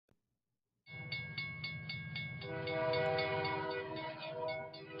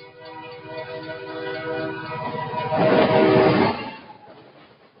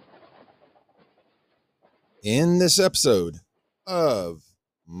In this episode of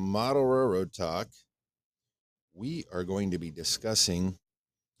Model Railroad Talk, we are going to be discussing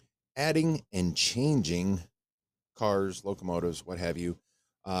adding and changing cars, locomotives, what have you,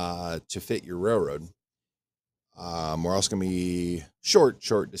 to fit your railroad. We're also going to be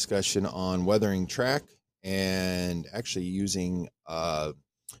short discussion on weathering track and actually using a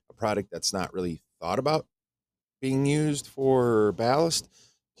product that's not really thought about being used for ballast.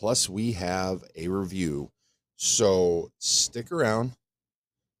 Plus, we have a review. So stick around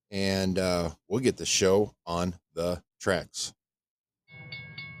and we'll get the show on the tracks.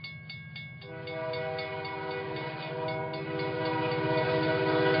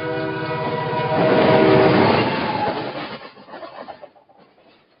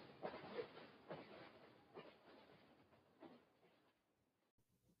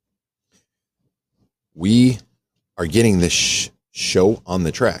 We are getting this show on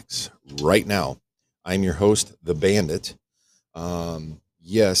the tracks right now. I'm your host, The Bandit.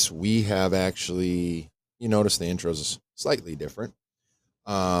 Yes, we have actually, you notice the intro is slightly different.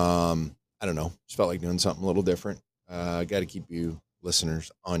 I don't know, just felt like doing something a little different. Got to keep you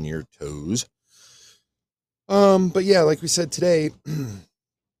listeners on your toes. But yeah, like we said today,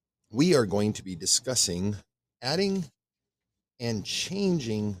 we are going to be discussing adding and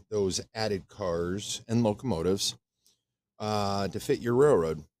changing those added cars and locomotives to fit your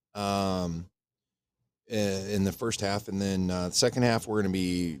railroad in the first half. And then the second half, we're going to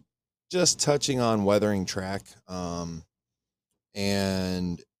be just touching on weathering track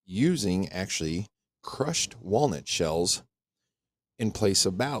and using actually crushed walnut shells in place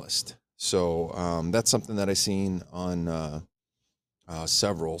of ballast. So that's something that I seen on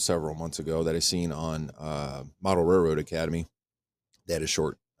several months ago that I seen on Model Railroad Academy. They had a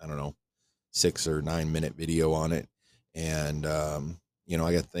short, I don't know, 6 or 9 minute video on it. And, I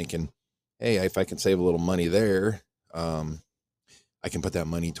got thinking, hey, if I can save a little money there, I can put that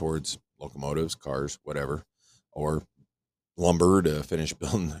money towards locomotives, cars, whatever, or lumber to finish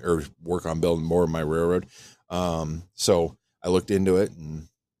building or work on building more of my railroad. So I looked into it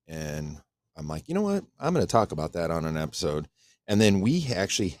and I'm like, you know what? I'm going to talk about that on an episode. And then we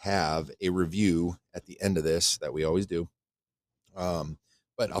actually have a review at the end of this that we always do.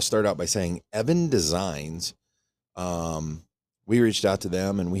 But I'll start out by saying Evan Designs. We reached out to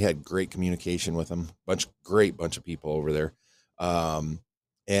them and we had great communication with them. Great bunch of people over there.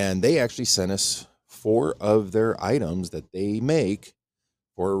 And they actually sent us 4 of their items that they make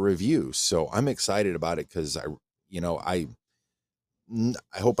for a review. So I'm excited about it because I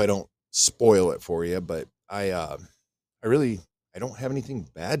hope I don't spoil it for you, but I don't have anything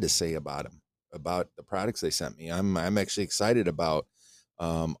bad to say about them, about the products they sent me. I'm actually excited about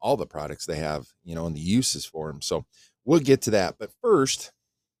all the products they have, and the uses for them. So we'll get to that. But first,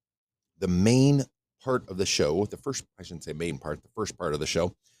 the main part of the show, I shouldn't say main part, the first part of the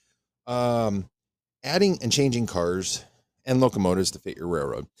show, adding and changing cars and locomotives to fit your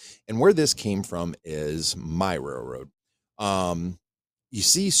railroad. And where this came from is my railroad. You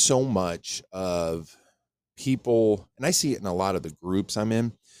see so much of people, and I see it in a lot of the groups I'm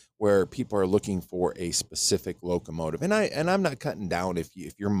in, where people are looking for a specific locomotive. And I'm not cutting down if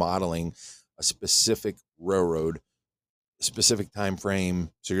you're modeling a specific railroad, a specific time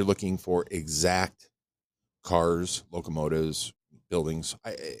frame, so you're looking for exact cars, locomotives, buildings,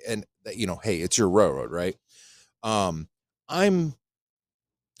 hey, it's your railroad, right? I'm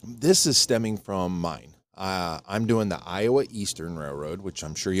This is stemming from mine. I'm doing the Iowa Eastern Railroad, which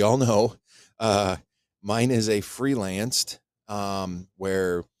I'm sure y'all know. Mine is a freelanced,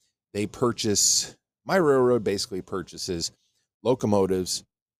 where my railroad basically purchases locomotives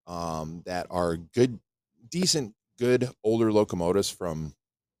that are good older locomotives from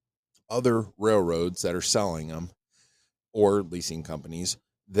other railroads that are selling them or leasing companies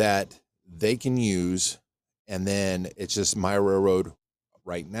that they can use. And then it's just my railroad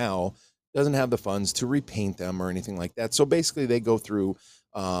right now doesn't have the funds to repaint them or anything like that. So basically they go through,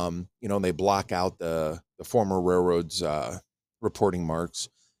 they block out the former railroads, reporting marks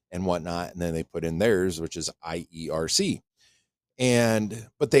and whatnot. And then they put in theirs, which is IERC.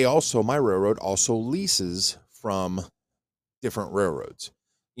 But my railroad also leases from different railroads,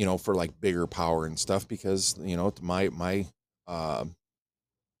 for like bigger power and stuff, because, my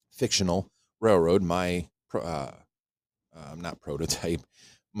fictional railroad, my not prototype,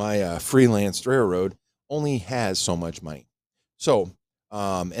 my freelance railroad only has so much money. So,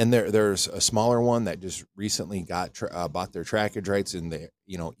 and there's a smaller one that just recently bought their trackage rights in the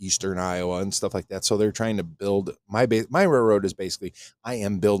eastern Iowa and stuff like that. So they're trying to build my railroad is basically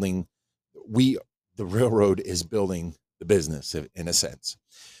the railroad is building the business in a sense.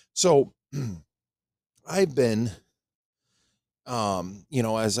 So I've been,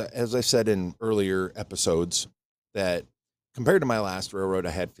 as I said in earlier episodes, that compared to my last railroad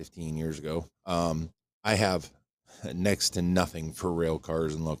I had 15 years ago, I have next to nothing for rail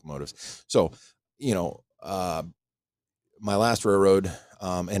cars and locomotives. So, you know, my last railroad,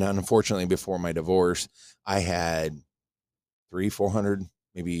 and unfortunately before my divorce, I had 400,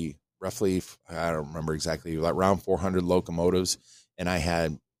 maybe roughly, I don't remember exactly, like around 400 locomotives, and I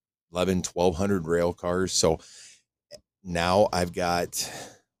had 1,200 rail cars. So now I've got,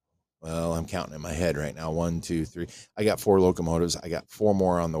 well, I'm counting in my head right now. One, two, three. I got 4 locomotives. I got 4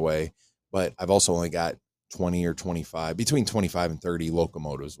 more on the way, but I've also only got 20 or 25, between 25 and 30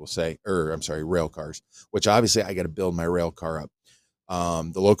 locomotives, we'll say, or I'm sorry, rail cars, which obviously I got to build my rail car up.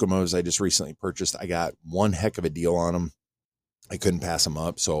 The locomotives I just recently purchased, I got one heck of a deal on them. I couldn't pass them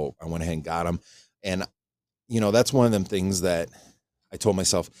up, so I went ahead and got them. And that's one of them things that I told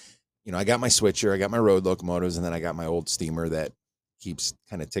myself, I got my switcher, I got my road locomotives, and then I got my old steamer that keeps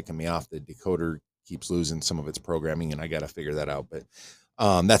kind of ticking me off. The decoder keeps losing some of its programming, and I got to figure that out. But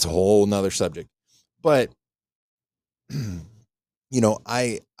that's a whole nother subject. But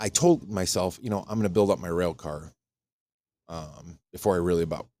I told myself, I'm going to build up my rail car before I really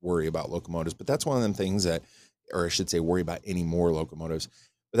worry about locomotives. But that's one of them things that, or I should say, worry about any more locomotives.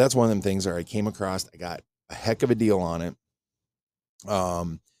 But that's one of them things where I came across. I got a heck of a deal on it.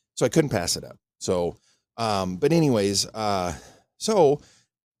 So I couldn't pass it up. So, but anyways, so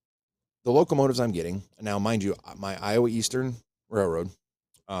the locomotives I'm getting now, mind you, my Iowa Eastern Railroad,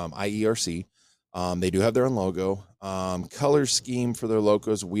 IERC, they do have their own logo. Color scheme for their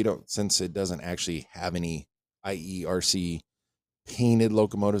logos, we don't, since it doesn't actually have any IERC painted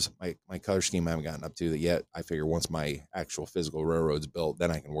locomotives. My color scheme I haven't gotten up to that yet. I figure once my actual physical railroad's built, then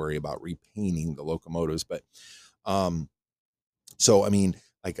I can worry about repainting the locomotives. But so I mean,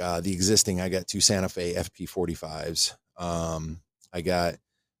 like the existing, I got 2 Santa Fe FP45s. I got,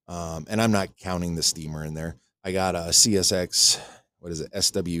 and I'm not counting the steamer in there. I got a CSX, what is it,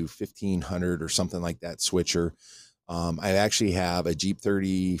 SW 1500 or something like that switcher. I actually have a Jeep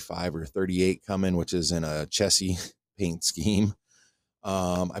 35 or 38 coming, which is in a Chessie paint scheme.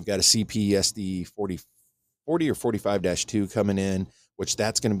 I've got a CP SD 40 or 45-2 coming in, which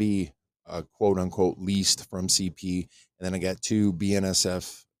that's going to be a quote unquote leased from CP. And then I got 2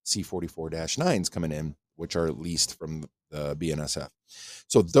 BNSF C44-9s coming in, which are leased from the BNSF.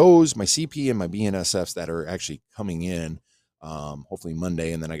 So those, my CP and my BNSFs that are actually coming in, hopefully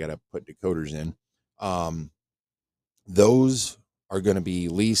Monday, and then I got to put decoders in. Those are going to be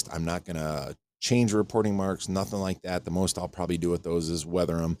leased. I'm not going to change reporting marks, nothing like that. The most I'll probably do with those is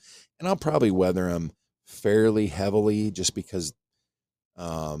weather them, and I'll probably weather them fairly heavily just because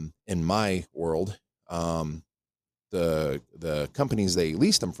in my world, the companies they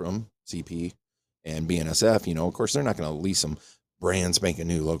leased them from, CP and BNSF, of course they're not going to lease them brand spanking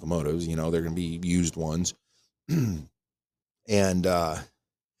new locomotives. They're going to be used ones. And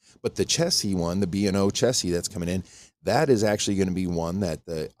but the Chessie one, the B&O Chessie that's coming in, that is actually going to be one that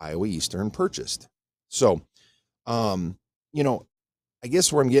the Iowa Eastern purchased. So, I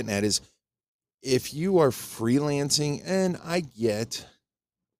guess where I'm getting at is if you are freelancing, and I get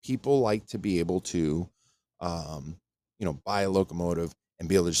people like to be able to, buy a locomotive and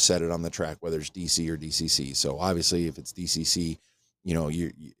be able to just set it on the track, whether it's DC or DCC. So obviously, if it's DCC,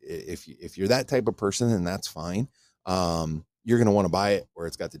 if you're that type of person, then that's fine. You're going to want to buy it where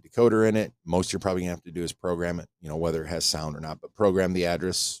it's got the decoder in it. Most you're probably gonna have to do is program it, whether it has sound or not, but program the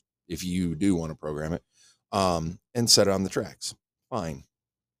address if you do want to program it, and set it on the tracks. Fine.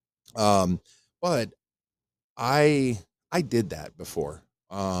 But I did that before.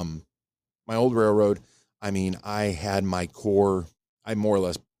 My old railroad, I mean, I had my core, I more or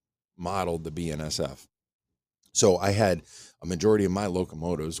less modeled the BNSF. So I had a majority of my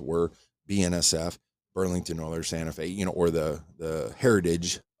locomotives were BNSF, Burlington Northern Santa Fe, or the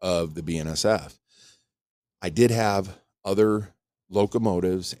heritage of the BNSF. I did have other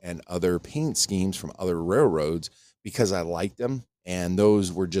locomotives and other paint schemes from other railroads because I liked them. And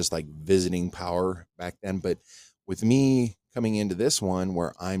those were just like visiting power back then. But with me coming into this one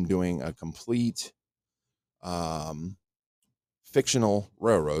where I'm doing a complete fictional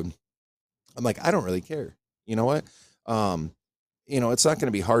railroad, I'm like, I don't really care. You know what? It's not going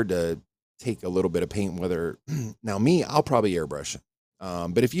to be hard to take a little bit of paint, whether now me, I'll probably airbrush.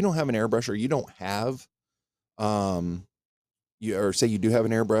 But if you don't have an airbrush or you don't have, or say you do have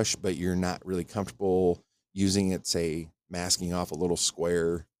an airbrush, but you're not really comfortable using it, say masking off a little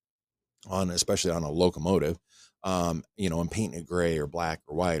square especially on a locomotive, and painting it gray or black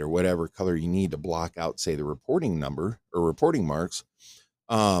or white or whatever color you need to block out, say the reporting number or reporting marks.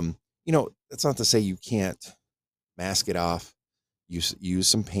 That's not to say you can't mask it off, use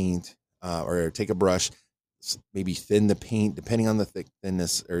some paint, or take a brush, maybe thin the paint depending on the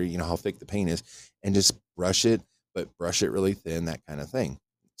thickness, or how thick the paint is, and just brush it, but brush it really thin, that kind of thing.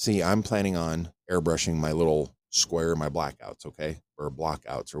 See, I'm planning on airbrushing my little square, my blackouts, okay, or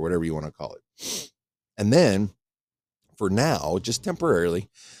blockouts, or whatever you want to call it. And then for now, just temporarily,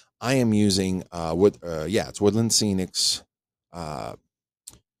 I am using it's Woodland Scenics.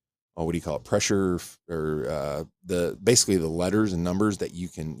 What do you call it? Pressure, or the basically the letters and numbers that you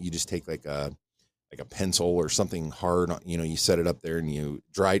just take like a pencil or something hard. You set it up there and you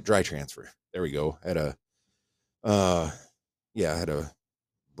dry transfer. There we go. I had a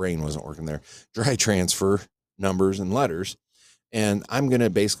brain wasn't working there. Dry transfer numbers and letters, and I'm gonna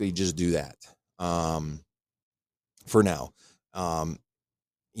basically just do that for now. Um,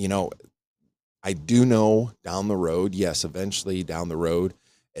 you know, I do know down the road, yes, eventually down the road,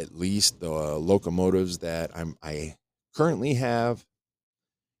 at least the locomotives that I currently have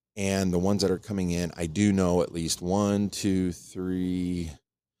and the ones that are coming in, I do know at least 1, 2, 3,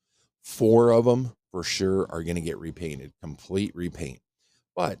 4 of them for sure are going to get repainted, complete repaint.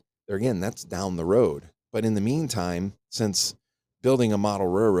 But there again, that's down the road. But in the meantime, since building a model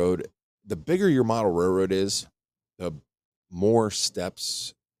railroad, the bigger your model railroad is, the more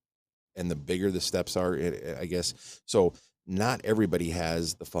steps and the bigger the steps are, I guess. So not everybody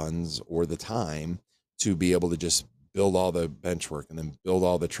has the funds or the time to be able to just build all the bench work and then build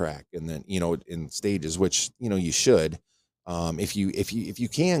all the track, and then in stages, which you should. If you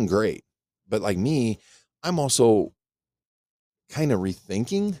can, great. But like me, I'm also kind of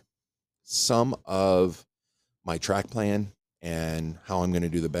rethinking some of my track plan and how I'm going to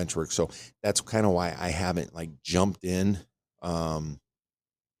do the bench work. So that's kind of why I haven't like jumped in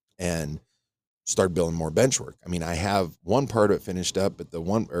and start building more bench work. I mean, I have one part of it finished up, but I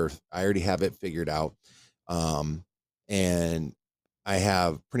already have it figured out. And I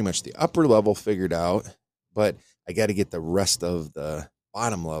have pretty much the upper level figured out, but I got to get the rest of the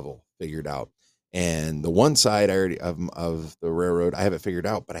bottom level figured out. And the one side I already of the railroad, I have it figured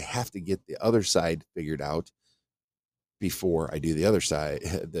out, but I have to get the other side figured out before I do the other side,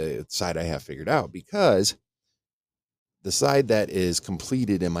 the side I have figured out, because the side that is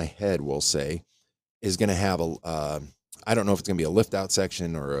completed in my head, we'll say, is going to have I don't know if it's going to be a lift out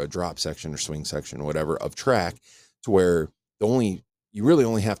section or a drop section or swing section or whatever of track, to where you really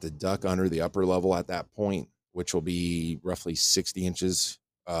only have to duck under the upper level at that point, which will be roughly 60 inches,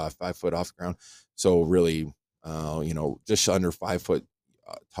 5 foot off the ground. So really, just under 5 foot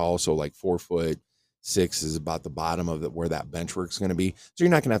tall. So like 4'6" is about the bottom of where that bench work is going to be. So you're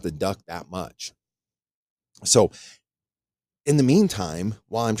not going to have to duck that much. So in the meantime,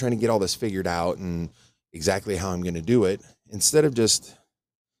 while I'm trying to get all this figured out and exactly how I'm going to do it, instead of just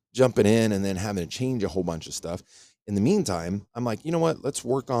jumping in and then having to change a whole bunch of stuff, in the meantime, I'm like, you know what? Let's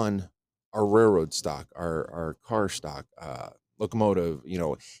work on our railroad stock, our car stock, locomotive,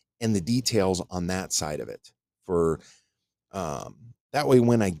 and the details on that side of it. For that way,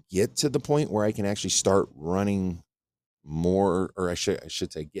 when I get to the point where I can actually start running more, or I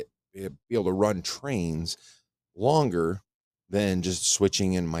should say, be able to run trains longer than just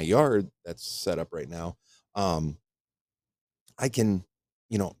switching in my yard that's set up right now. I can,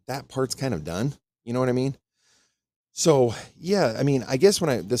 that part's kind of done. You know what I mean? So yeah, I mean, I guess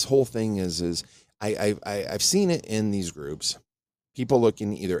this whole thing is I've seen it in these groups, people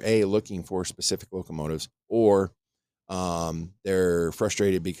looking for specific locomotives, or they're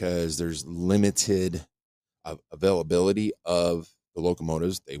frustrated because there's limited availability of the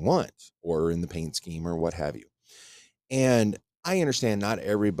locomotives they want, or in the paint scheme, or what have you. And I understand not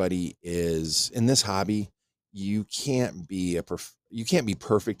everybody is in this hobby. You can't be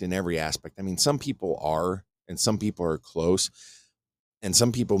perfect in every aspect. I mean, some people are, and some people are close, and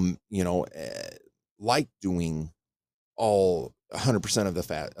some people, like doing all 100%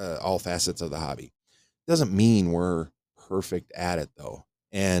 of all facets of the hobby. Doesn't mean we're perfect at it though.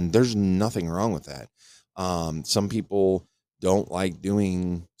 And there's nothing wrong with that. Some people don't like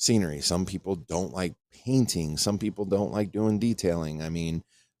doing scenery. Some people don't like painting. Some people don't like doing detailing. I mean,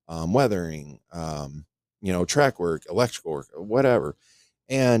 weathering, track work, electrical work, whatever.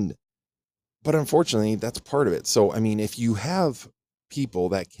 But unfortunately, that's part of it. So, I mean, if you have people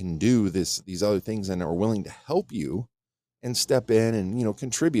that can do these other things and are willing to help you and step in and,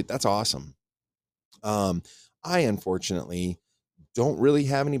 contribute, that's awesome. I unfortunately don't really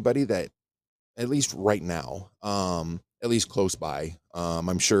have anybody that, at least right now, at least close by.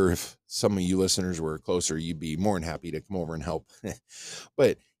 I'm sure if some of you listeners were closer, you'd be more than happy to come over and help.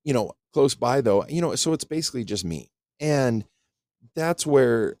 But, close by though, so it's basically just me. And that's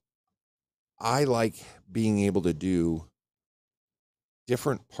where I like being able to do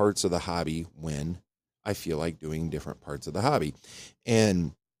different parts of the hobby when I feel like doing different parts of the hobby.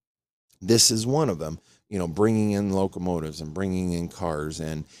 And this is one of them, bringing in locomotives and bringing in cars.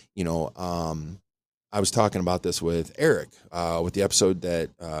 And, I was talking about this with Eric, with the episode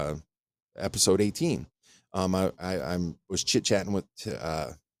episode 18. I was chit chatting with,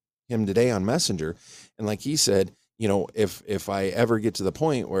 him today on Messenger. And like he said, if I ever get to the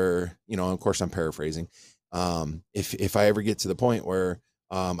point where, of course I'm paraphrasing, if I ever get to the point where,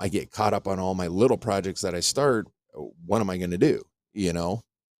 I get caught up on all my little projects that I start, what am I going to do?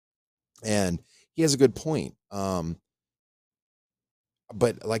 And he has a good point.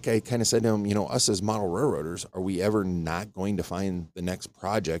 But like I kind of said to him, us as model railroaders, are we ever not going to find the next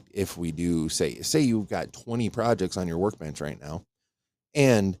project if we do, say you've got 20 projects on your workbench right now,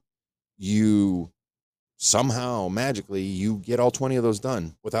 and you somehow magically you get all 20 of those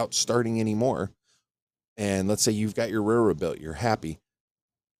done without starting any more. And let's say you've got your railroad built, you're happy.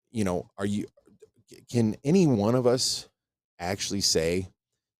 Can any one of us actually say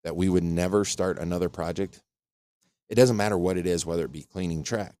that we would never start another project? It doesn't matter what it is, whether it be cleaning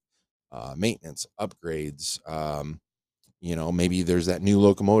track, maintenance, upgrades. Maybe there's that new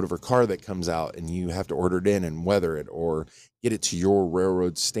locomotive or car that comes out and you have to order it in and weather it or get it to your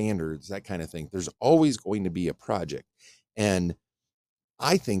railroad standards, that kind of thing. There's always going to be a project. And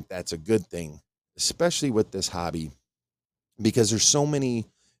I think that's a good thing, especially with this hobby, because there's so many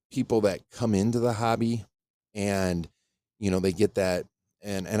people that come into the hobby and, they get that.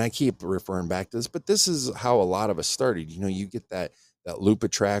 And I keep referring back to this, but this is how a lot of us started. You get that loop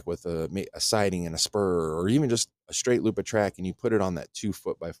of track with a siding and a spur, or even just a straight loop of track, and you put it on that 2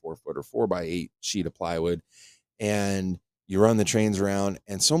 foot by 4 foot or 4x8 sheet of plywood, and you run the trains around.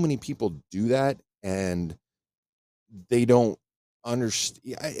 And so many people do that, and they don't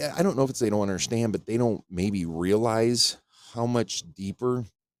understand. I don't know if it's they don't understand, but they don't maybe realize how much deeper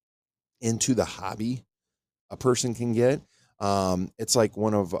into the hobby a person can get. It's like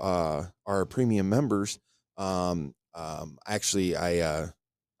one of our premium members. Actually, I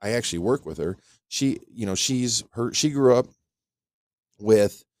actually work with her. She grew up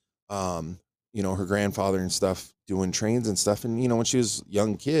with, her grandfather and stuff doing trains and stuff. And, when she was a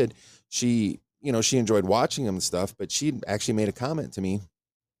young kid, she enjoyed watching them and stuff, but she actually made a comment to me,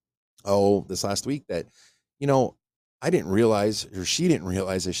 this last week that, I didn't realize, or she didn't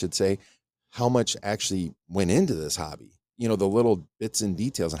realize, I should say, how much actually went into this hobby, the little bits and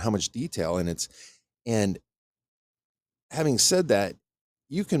details and how much detail. And having said that,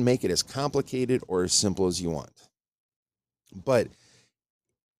 you can make it as complicated or as simple as you want. But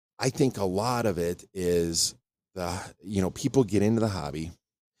I think a lot of it is people get into the hobby,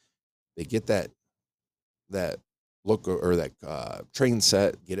 they get that look or that train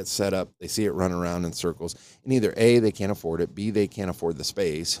set, get it set up, they see it run around in circles, and either A, they can't afford it, B, they can't afford the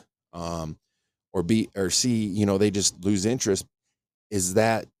space, or B or C, they just lose interest. Is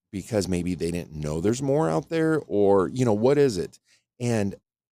that because maybe they didn't know there's more out there, or, what is it? And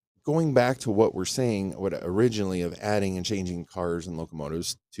going back to what we're saying, what originally of adding and changing cars and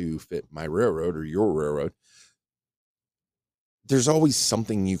locomotives to fit my railroad or your railroad, there's always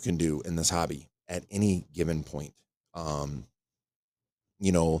something you can do in this hobby at any given point. Um,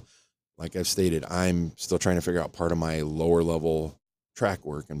 like I've stated, I'm still trying to figure out part of my lower level track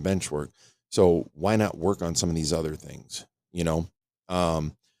work and bench work. So why not work on some of these other things,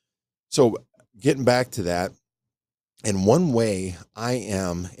 So getting back to that, and one way I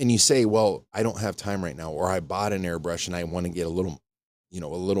am, and you say, well, I don't have time right now, or I bought an airbrush and I want to get a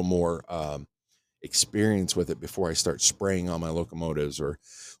little more experience with it before I start spraying on my locomotives, or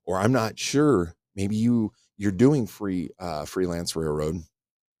I'm not sure. Maybe you're doing freelance railroad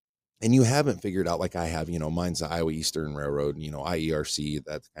and you haven't figured out, like I have, mine's the Iowa Eastern Railroad, IERC,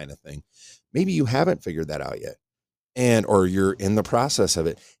 that kind of thing. Maybe you haven't figured that out yet, or you're in the process of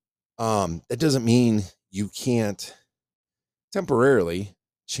it. That doesn't mean you can't temporarily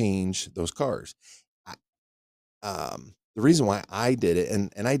change those cars. The reason why I did it,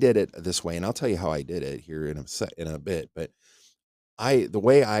 and I did it this way, and I'll tell you how I did it here in a bit, but the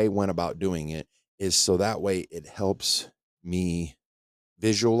way I went about doing it is so that way it helps me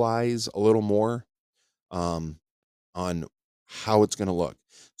visualize a little more, on how it's going to look.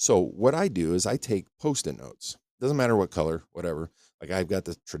 So what I do is I take Post-it notes. Doesn't matter what color, whatever. Like I've got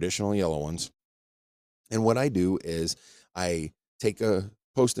the traditional yellow ones. And what I do is I take a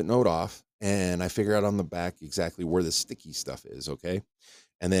Post-it note off and I figure out on the back exactly where the sticky stuff is. Okay.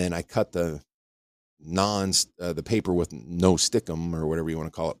 And then I cut the the paper with no stickum or whatever you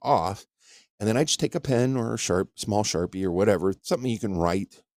want to call it off. And then I just take a pen or a small Sharpie or whatever, something you can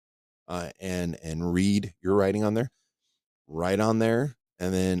write, and read your writing on there, right on there.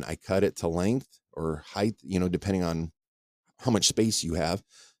 And then I cut it to length or height, depending on how much space you have.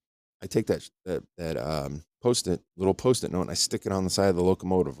 I take that little post-it note, and I stick it on the side of the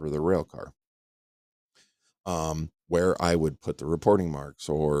locomotive or the rail car, where I would put the reporting marks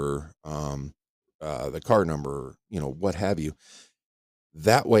or the car number, what have you.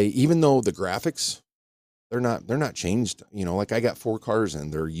 That way, even though the graphics, they're not changed, like I got 4 cars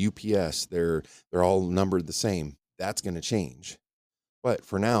in, they're UPS, they're all numbered the same. That's going to change. But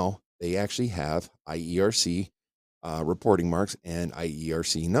for now, they actually have IERC reporting marks and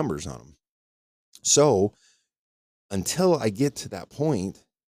IERC numbers on them. So until I get to that point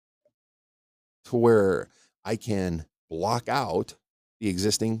to where I can block out the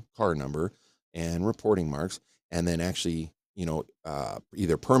existing car number and reporting marks, and then actually,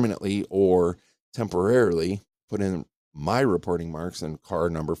 either permanently or temporarily put in my reporting marks and car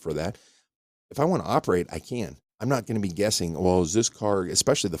number for that. If I want to operate, I can. I'm not going to be guessing, well, is this car,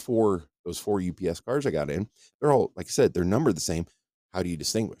 especially those 4 UPS cars I got in, they're all, like I said, they're numbered the same. How do you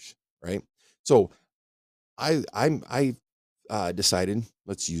distinguish, right? So I decided,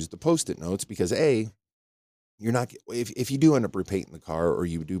 let's use the Post-it notes, because you're not, if you do end up repainting the car or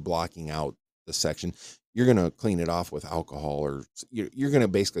you do blocking out the section, you're going to clean it off with alcohol, or you're going to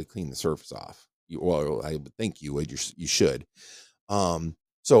basically clean the surface off. Well, I would think you would, you should.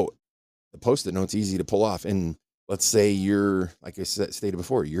 So the Post-it note's easy to pull off. And let's say you're, like I stated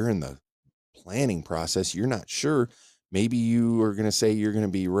before, you're in the planning process. You're not sure. Maybe you are going to say you're going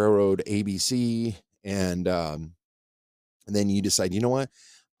to be railroad ABC, and then you decide, you know what?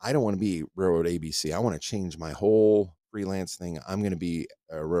 I don't want to be railroad ABC. I want to change my whole freelance thing. I'm going to be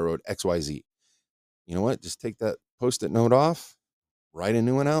a railroad XYZ. You know what? Just take that Post-it note off, write a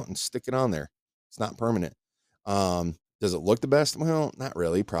new one out, and stick it on there. It's not permanent. Does it look the best? Well, not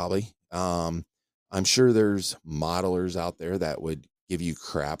really, probably. I'm sure there's modelers out there that would give you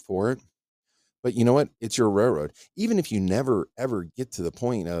crap for it. But you know what? It's your railroad. Even if you never, ever get to the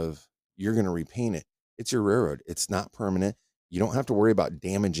point of you're going to repaint it, it's your railroad. It's not permanent. You don't have to worry about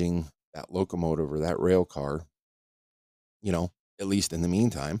damaging that locomotive or that rail car, at least in the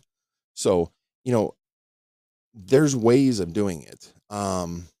meantime. So, there's ways of doing it.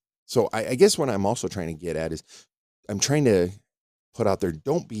 So I guess what I'm also trying to get at is I'm trying to put out there,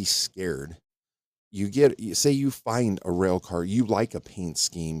 don't be scared. Say you find a rail car, you like a paint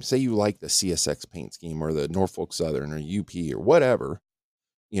scheme, say you like the CSX paint scheme or the Norfolk Southern or UP or whatever,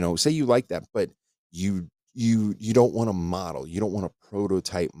 say you like that, but you don't want to model, you don't want a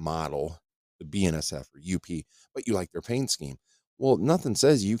prototype model the BNSF or UP, but you like their paint scheme. Well, nothing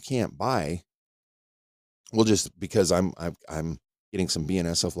says you can't buy. Well, just because I'm getting some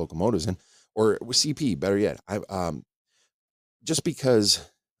BNSF locomotives in, or CP, better yet, just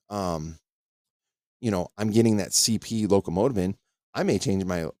because I'm getting that CP locomotive in, I may change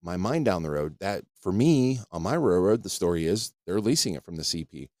my mind down the road. That, for me, on my railroad, the story is they're leasing it from the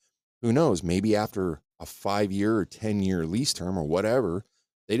CP. Who knows? Maybe after a 5-year or 10-year lease term or whatever,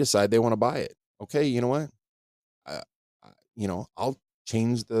 they decide they want to buy it. Okay, you know what? I'll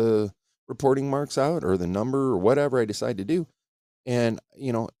change the reporting marks out or the number or whatever I decide to do. And,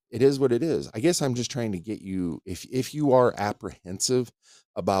 it is what it is. I guess I'm just trying to get you, if you are apprehensive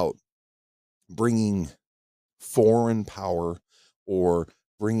about bringing foreign power or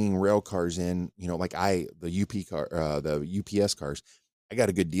bringing rail cars in, like the UPS cars, I got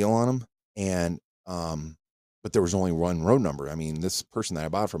a good deal on them. And, but there was only one road number. I mean, this person that I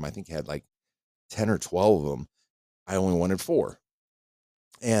bought from, I think had like 10 or 12 of them. I only wanted 4.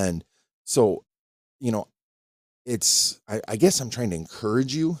 And so, I guess I'm trying to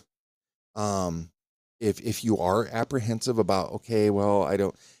encourage you. If you are apprehensive about, okay, well, I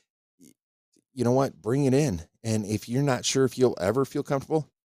don't, you know what, bring it in. And if you're not sure if you'll ever feel comfortable,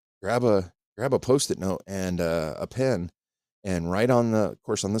 grab a Post-it note and a pen, and write on of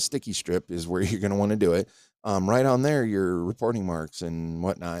course, on the sticky strip is where you're going to want to do it. Write on there your reporting marks and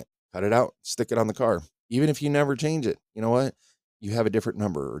whatnot, cut it out, stick it on the car. Even if you never change it, you know what? You have a different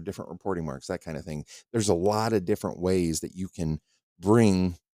number or different reporting marks, that kind of thing. There's a lot of different ways that you can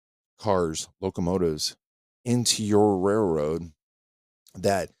bring cars, locomotives into your railroad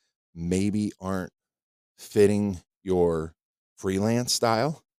that maybe aren't fitting your freelance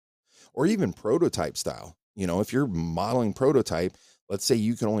style or even prototype style. If you're modeling prototype, let's say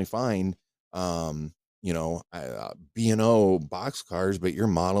you can only find, B&O box cars, but you're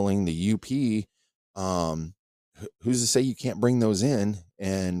modeling the UP. Who's to say you can't bring those in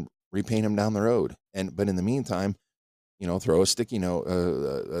and repaint them down the road? But in the meantime, throw a sticky note,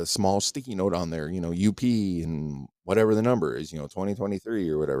 a small sticky note on there, UP and whatever the number is, 2023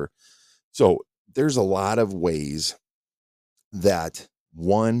 or whatever. So there's a lot of ways that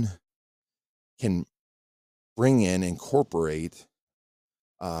one can bring in, incorporate,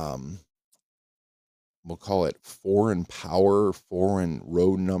 um, we'll call it foreign power, foreign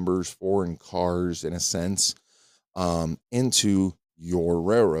road numbers, foreign cars in a sense, into your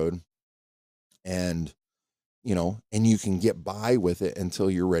railroad. And, and you can get by with it until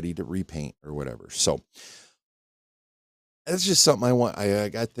you're ready to repaint or whatever. So that's just something I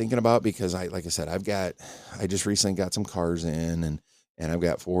got thinking about, because like I said, I just recently got some cars in, and I've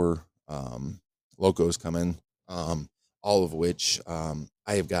got 4, locos coming, all of which,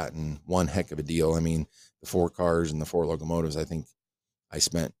 I have gotten one heck of a deal. I mean, the 4 cars and the 4 locomotives, I think I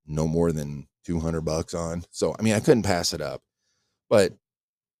spent no more than $200 on. So, I mean, I couldn't pass it up, but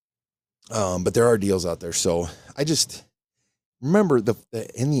there are deals out there. So I just remember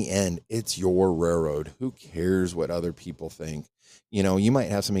in the end, it's your railroad. Who cares what other people think? You might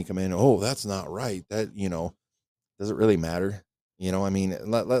have somebody come in, oh, that's not right. That, does it really matter? I mean,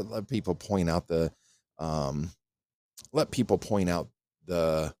 let people point out um,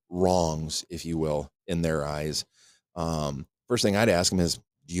 the wrongs, if you will, in their eyes. First thing I'd ask them is,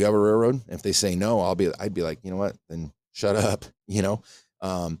 do you have a railroad? If they say no, I'd be like, you know what, then shut up,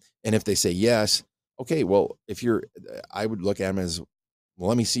 and if they say yes, okay, well, I would look at them as, well,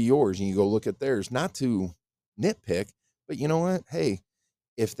 let me see yours, and you go look at theirs, not to nitpick, but you know what? Hey,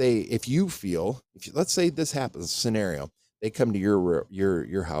 if you feel, let's say this happens scenario, they come to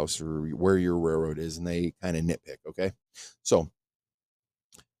your house or where your railroad is, and they kind of nitpick. Okay. So,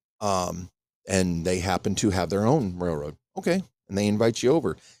 and they happen to have their own railroad. Okay. And they invite you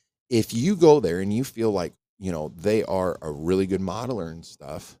over. If you go there and you feel like, they are a really good modeler and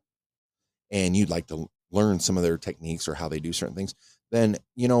stuff, and you'd like to learn some of their techniques or how they do certain things, then,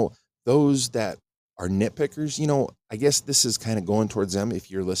 those that are nitpickers, I guess this is kind of going towards them.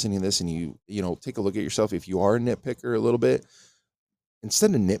 If you're listening to this and take a look at yourself, if you are a nitpicker a little bit,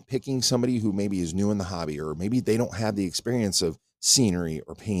 instead of nitpicking somebody who maybe is new in the hobby, or maybe they don't have the experience of scenery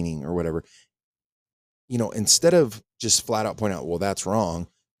or painting or whatever, instead of just flat out point out, well, that's wrong,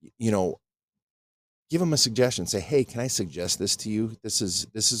 give them a suggestion. Say, hey, can I suggest this to you? This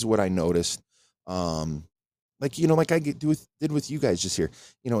is what I noticed. Like I did with you guys just here.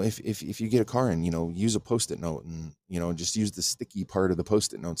 If you get a car and, use a Post-it note, and, just use the sticky part of the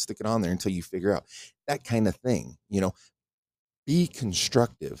Post-it note, stick it on there until you figure out that kind of thing. Be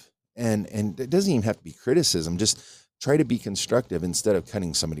constructive, and it doesn't even have to be criticism. Just try to be constructive instead of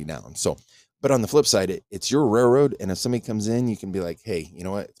cutting somebody down. So, but on the flip side, it's your railroad. And if somebody comes in, you can be like, hey, you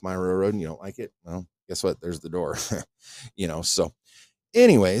know what? It's my railroad and you don't like it. Well, guess what? There's the door, so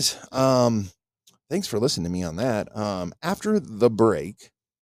anyways, thanks for listening to me on that. After the break,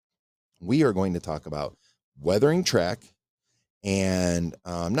 we are going to talk about weathering track, and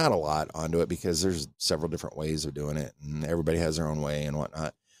not a lot onto it, because there's several different ways of doing it, and everybody has their own way and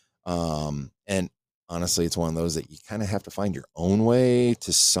whatnot. And honestly, it's one of those that you kind of have to find your own way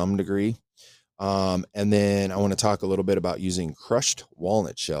to some degree. And then I want to talk a little bit about using crushed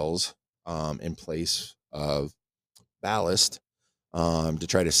walnut shells in place of ballast, to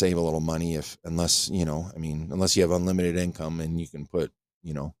try to save a little money, unless you have unlimited income and you can put,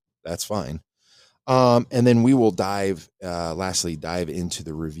 that's fine. And then we will lastly dive into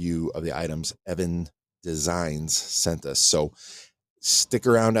the review of the items Evan Designs sent us. So stick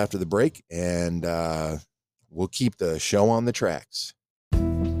around after the break, and we'll keep the show on the tracks.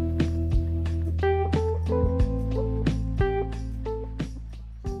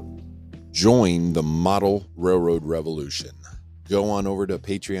 Join the model railroad revolution. Go on over to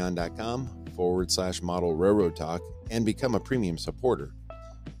patreon.com/model railroad talk and become a premium supporter.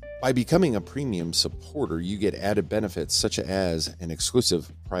 By becoming a premium supporter, you get added benefits such as an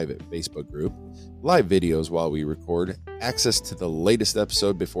exclusive private Facebook group, live videos while we record, access to the latest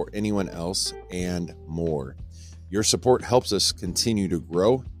episode before anyone else, and more. Your support helps us continue to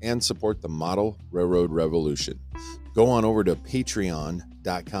grow and support the model railroad revolution. Go on over to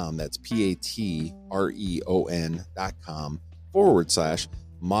patreon.com. That's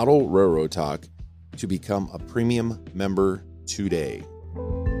patreon.com/model railroad talk to become a premium member today.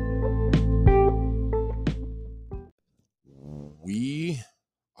 We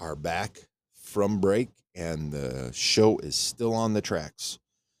are back from break, and the show is still on the tracks.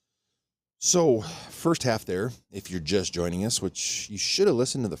 So, first half there, if you're just joining us, which you should have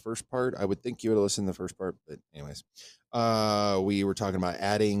listened to the first part. I would think you would have listened to the first part, but anyways, we were talking about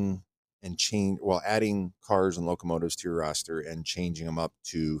adding cars and locomotives to your roster and changing them up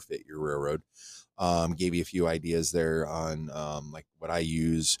to fit your railroad. Gave you a few ideas there on like what I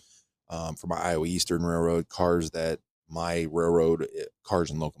use for my Iowa Eastern Railroad, cars that my railroad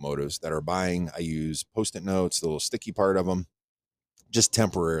cars and locomotives that are buying, I use Post-it notes, the little sticky part of them, just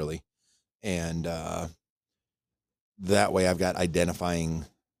temporarily. And that way I've got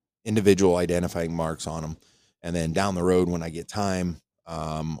individual identifying marks on them. And then down the road, when I get time,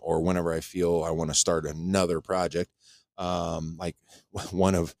 or whenever I feel I want to start another project, like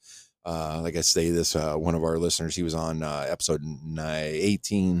one of, like I say this, one of our listeners, he was on episode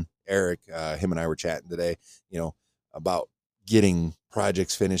 18, Eric, him and I were chatting today, about getting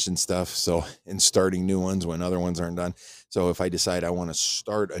projects finished and stuff. So, and starting new ones when other ones aren't done. So if I decide I want to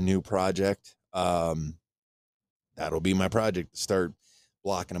start a new project, that'll be my project to start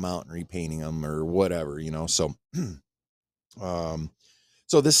blocking them out and repainting them or whatever, So,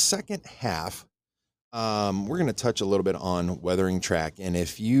 so this second half, we're going to touch a little bit on weathering track. And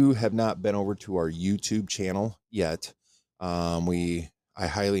if you have not been over to our YouTube channel yet, I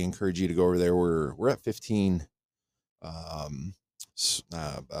highly encourage you to go over there. We're at 15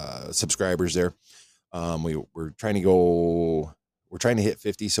 subscribers there. We're trying to hit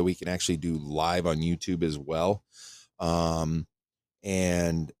 50 so we can actually do live on YouTube as well. And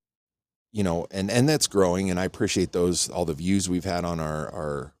and that's growing, and I appreciate all the views we've had on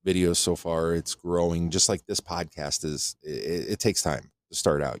our videos so far. It's growing, just like this podcast is. It takes time to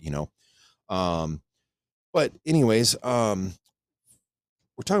start out, but anyways, we're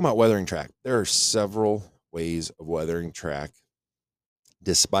talking about weathering track. There are several ways of weathering track.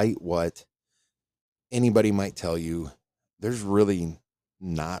 Despite what anybody might tell you, there's really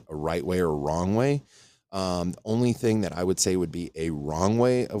not a right way or a wrong way. The only thing that I would say would be a wrong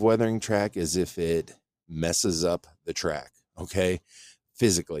way of weathering track is if it messes up the track, okay,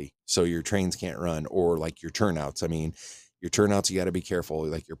 physically, so your trains can't run, or like your turnouts. I mean, your turnouts, you got to be careful.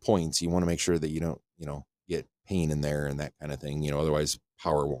 Like your points, you want to make sure that you don't, get pain in there and that kind of thing, otherwise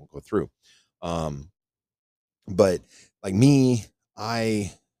power won't go through. But like me,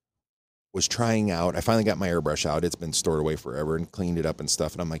 I was trying out, I finally got my airbrush out. It's been stored away forever, and cleaned it up and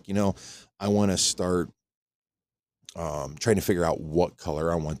stuff. And I'm like, I want to start trying to figure out what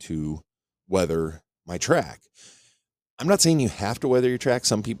color I want to weather my track. I'm not saying you have to weather your track.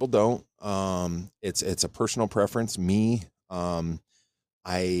 Some people don't. It's a personal preference. Me,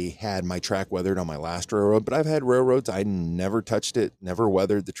 I had my track weathered on my last railroad, but I've had railroads I never touched it, never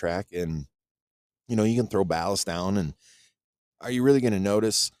weathered the track. And, you can throw ballast down, and are you really going to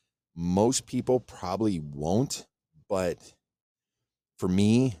notice? Most people probably won't, but for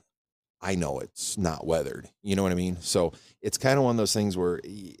me, I know it's not weathered. You know what I mean? So it's kind of one of those things where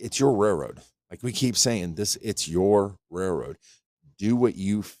it's your railroad. Like we keep saying this, it's your railroad. Do what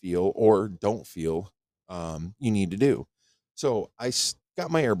you feel or don't feel you need to do. So I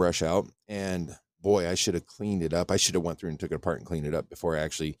got my airbrush out, and boy, I should have cleaned it up. I should have went through and took it apart and cleaned it up before I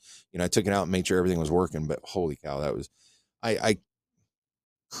actually, I took it out and made sure everything was working. But holy cow, I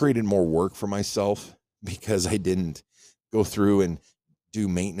created more work for myself because I didn't go through and do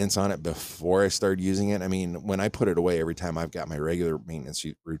maintenance on it before I started using it. I mean, when I put it away, every time I've got my regular maintenance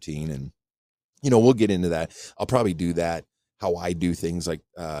routine, and, we'll get into that. I'll probably do that, how I do things, like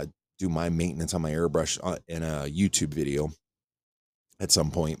do my maintenance on my airbrush in a YouTube video at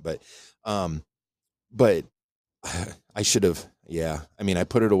some point. But I should have, yeah. I mean, I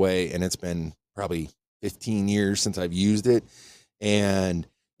put it away, and it's been probably 15 years since I've used it. And,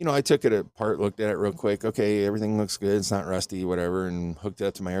 I took it apart, looked at it real quick. Okay, everything looks good. It's not rusty, whatever. And hooked it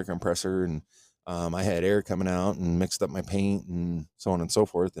up to my air compressor. And I had air coming out and mixed up my paint and so on and so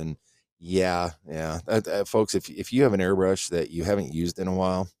forth. And yeah. Folks, if you have an airbrush that you haven't used in a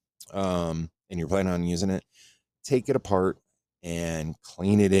while, and you're planning on using it, take it apart and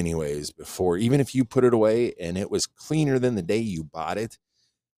clean it anyways before, even if you put it away and it was cleaner than the day you bought it,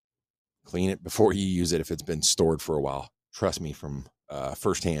 clean it before you use it if it's been stored for a while. Trust me from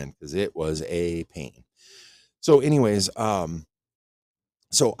firsthand, because it was a pain. So anyways,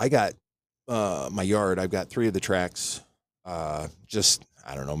 so I got my yard, I've got 3 of the tracks, just,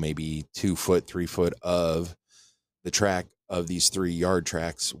 I don't know, maybe 2 foot, 3 foot of the track of these 3 yard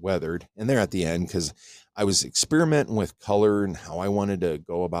tracks weathered. And they're at the end because I was experimenting with color and how I wanted to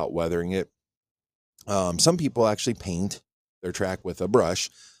go about weathering it. Some people actually paint their track with a brush.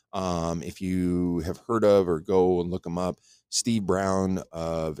 If you have heard of, or go and look them up, Steve Brown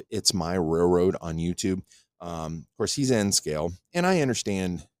of It's My Railroad on YouTube. Of course, he's N scale, and I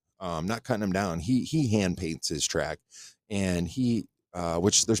understand not cutting him down. He hand paints his track, and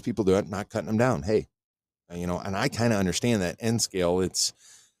which there's people do it, not cutting them down. Hey, and I kind of understand that. N scale, it's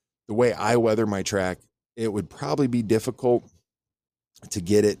the way I weather my track. It would probably be difficult to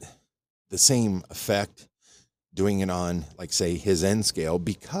get it the same effect doing it on, like, say, his N scale,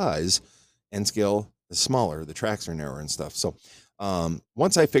 because N scale smaller, the tracks are narrower and stuff. So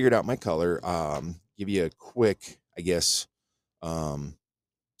once I figured out my color, give you a quick, I guess,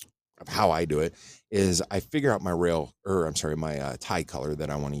 of how I do it is I figure out my rail, or I'm sorry, my tie color that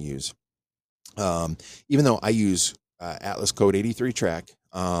I want to use. Even though I use Atlas Code 83 track,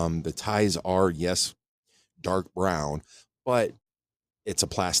 the ties are, yes, dark brown, but it's a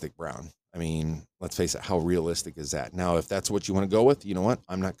plastic brown. I mean, let's face it, how realistic is that? Now, if that's what you want to go with, you know what?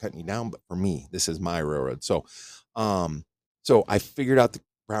 I'm not cutting you down, but for me, this is my railroad. So I figured out the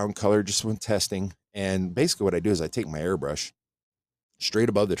brown color just when testing. And basically what I do is I take my airbrush straight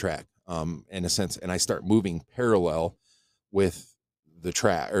above the track, in a sense, and I start moving parallel with the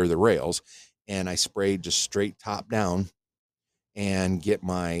track or the rails, and I spray just straight top down and get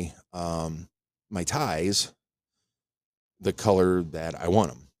my my ties the color that I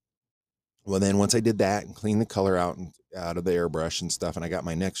want them. Well, then once I did that and cleaned the color out of the airbrush and stuff, and I got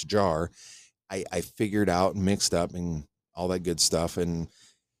my next jar, I figured out and mixed up and all that good stuff. And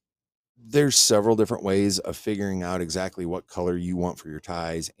there's several different ways of figuring out exactly what color you want for your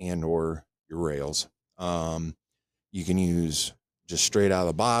ties and or your rails. You can use just straight out of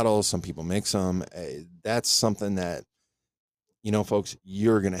the bottle. Some people mix them. That's something that, you know, folks,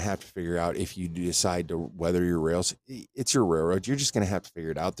 you're going to have to figure out if you decide to weather your rails. It's your railroad. You're just going to have to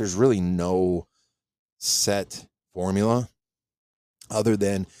figure it out. There's really no set formula other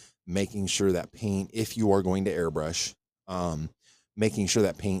than making sure that paint, if you are going to airbrush, making sure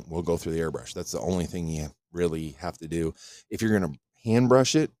that paint will go through the airbrush. That's the only thing you really have to do. If you're going to hand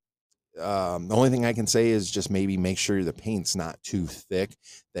brush it, the only thing I can say is just maybe make sure the paint's not too thick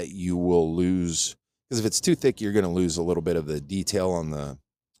that you will lose. Because if it's too thick, you're going to lose a little bit of the detail on the,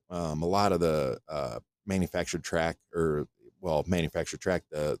 a lot of the manufactured track, the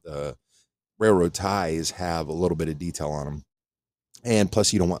railroad ties have a little bit of detail on them. And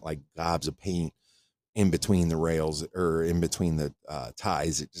plus, you don't want like gobs of paint in between the rails or in between the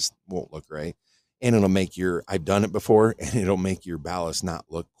ties. It just won't look right. And it'll make I've done it before, and it'll make your ballast not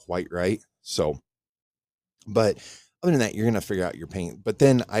look quite right. So, but other than that, you're going to figure out your paint. But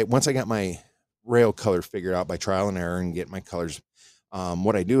then once I got my rail color figured out by trial and error and get my colors,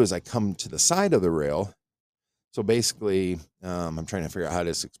 what I do is I come to the side of the rail. So basically, I'm trying to figure out how to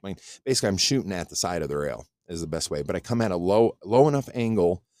explain. Basically, I'm shooting at the side of the rail is the best way, but I come at a low enough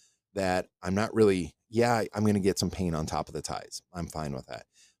angle that I'm not really, I'm going to get some paint on top of the ties. I'm fine with that.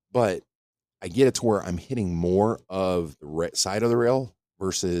 But I get it to where I'm hitting more of the side of the rail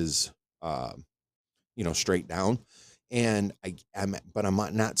versus, straight down. And I'm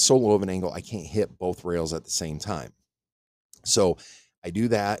not so low of an angle. I can't hit both rails at the same time. So I do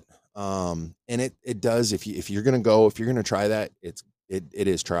that. And it does, if you're going to try that, it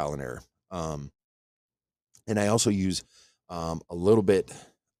is trial and error. And I also use, a little bit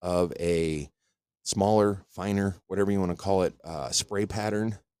of a smaller, finer, whatever you want to call it, spray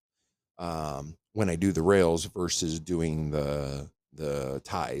pattern, when I do the rails versus doing the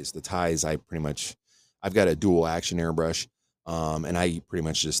ties. The ties, I've got a dual action airbrush, and I pretty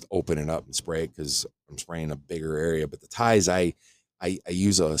much just open it up and spray it because I'm spraying a bigger area. But the ties, I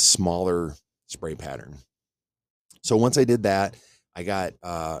use a smaller spray pattern. So once I did that, I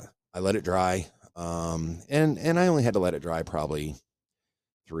let it dry, and I only had to let it dry probably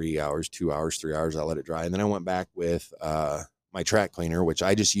 3 hours, 2 hours, 3 hours. I let it dry, and then I went back with my track cleaner, which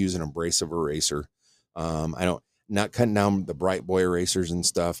I just use an abrasive eraser. Not cutting down the bright boy erasers and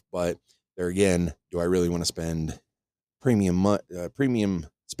stuff, but there again, do I really want to spend premium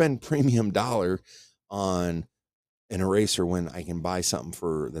dollar on an eraser when I can buy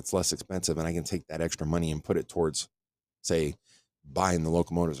something that's less expensive, and I can take that extra money and put it towards, say, buying the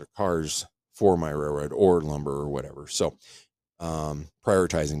locomotives or cars for my railroad or lumber or whatever. So,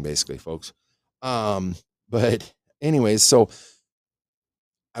 prioritizing basically, folks. But anyways, so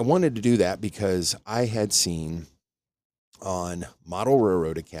I wanted to do that because I had seen on Model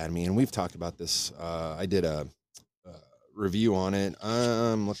Railroad Academy, and we've talked about this. I did a review on it.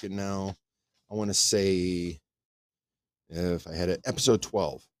 I'm looking now. I want to say, if I had it, episode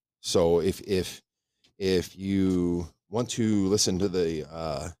 12. So if you want to listen to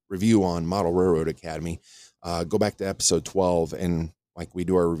the review on Model Railroad Academy, go back to episode 12, and like we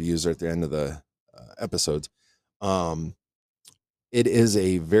do our reviews at the end of the episodes. It is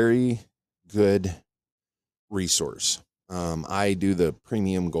a very good resource. I do the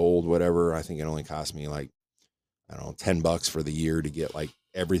premium gold, whatever. I think it only cost me like, I don't know, $10 for the year to get like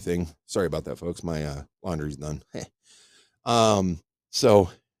everything. Sorry about that, folks. My laundry's done. So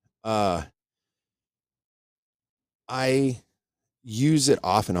I use it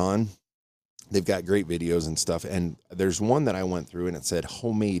off and on. They've got great videos and stuff. And there's one that I went through and it said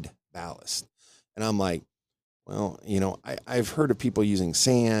homemade ballast. And I'm like, well, I've heard of people using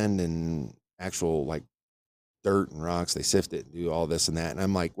sand and actual like dirt and rocks. They sift it and do all this and that. And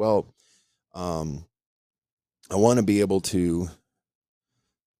I'm like, well, um, I want to be able to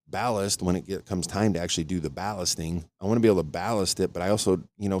ballast when comes time to actually do the ballasting. I want to be able to ballast it, but I also,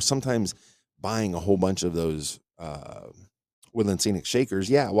 sometimes buying a whole bunch of those Woodland Scenic shakers,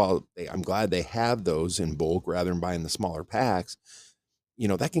 yeah, while I'm glad they have those in bulk rather than buying the smaller packs,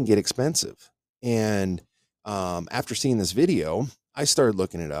 that can get expensive. And after seeing this video, I started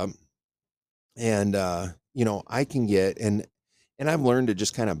looking it up, and I can get and I've learned to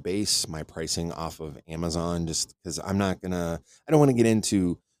just kind of base my pricing off of Amazon, just because I don't want to get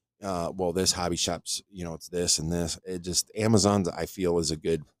into well, this hobby shop's, it's this and this. It just Amazon's, I feel, is a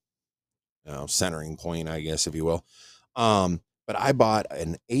good centering point, I guess, if you will. But I bought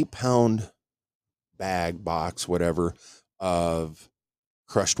an 8-pound bag box, whatever, of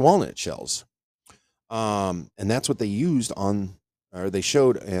crushed walnut shells. And that's what they used or they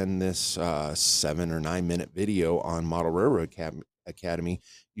showed in this 7 or 9 minute video on Model Railroad Academy,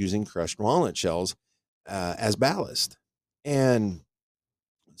 using crushed walnut shells as ballast. And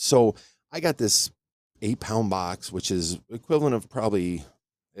so I got this 8-pound box, which is equivalent of probably,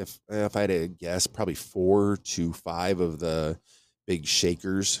 if I had to guess, probably 4 to 5 of the big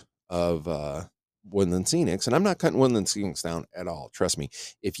shakers of Woodland Scenics. And I'm not cutting Woodland Scenics down at all. Trust me.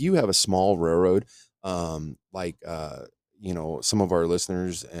 If you have a small railroad, like some of our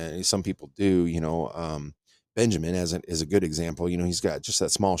listeners and some people do, Benjamin is a good example. He's got just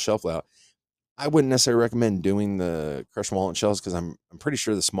that small shelf layout. I wouldn't necessarily recommend doing the crushed walnut shells, because I'm pretty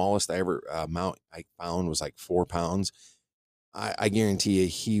sure the smallest I ever amount I found was like 4 pounds. I guarantee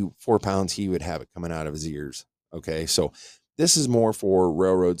you, 4 pounds, he would have it coming out of his ears. Okay, so this is more for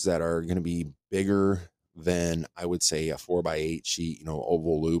railroads that are going to be bigger than, I would say, a 4x8 sheet,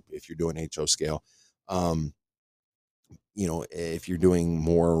 oval loop, if you're doing HO scale. If you're doing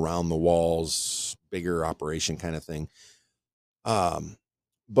more around the walls, bigger operation kind of thing.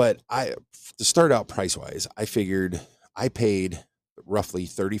 But to start out price wise, I figured I paid roughly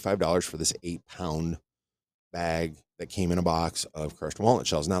 $35 for this 8-pound bag that came in a box of crushed walnut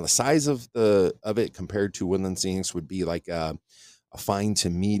shells. Now the size of it compared to Woodland Scenics would be like a fine to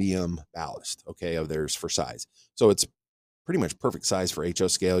medium ballast, okay, of theirs for size. So it's pretty much perfect size for HO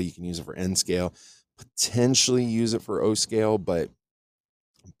scale. You can use it for N scale, potentially use it for O scale, but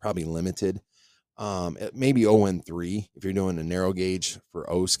probably limited. Maybe ON3, if you're doing a narrow gauge for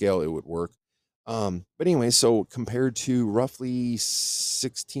O scale, it would work. But anyway, so compared to roughly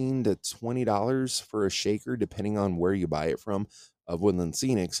 $16 to $20 for a shaker, depending on where you buy it from, of Woodland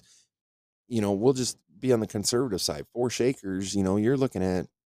Scenics, we'll just be on the conservative side. 4 shakers, you're looking at,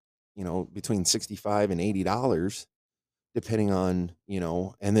 between $65 and $80, depending on,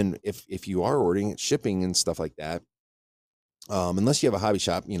 and then if you are ordering it, shipping and stuff like that. Unless you have a hobby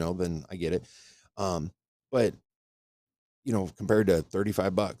shop, then I get it. But compared to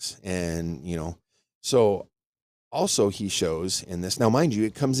 $35, and so also he shows in this, now mind you,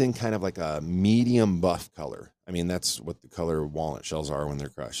 it comes in kind of like a medium buff color. I mean, that's what the color of walnut shells are when they're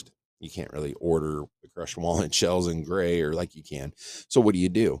crushed. You can't really order the crushed walnut shells in gray, or like you can. So what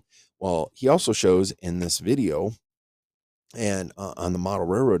do? Well, he also shows in this video, and on the Model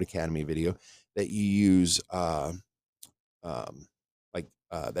Railroad Academy video, that you use like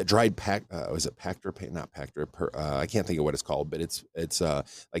that dried was it Pactor paint? Not Pactor. I can't think of what it's called, but it's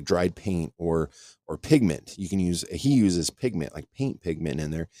like dried paint or pigment. He uses pigment, like paint pigment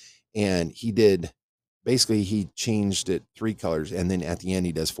in there, and he changed it 3 colors, and then at the end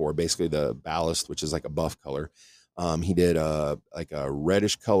he does 4. Basically the ballast, which is like a buff color. He did like a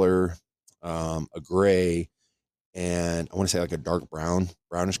reddish color, a gray, and I want to say like a dark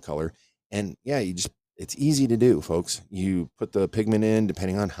brownish color. And yeah, it's easy to do, folks. You put the pigment in,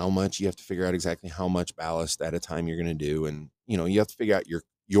 depending on how much, you have to figure out exactly how much ballast at a time you're going to do. And, you have to figure out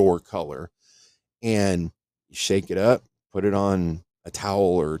your color, and you shake it up, put it on a towel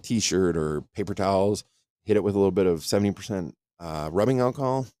or t-shirt or paper towels, hit it with a little bit of 70% rubbing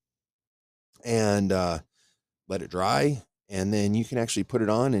alcohol, and let it dry. And then you can actually put it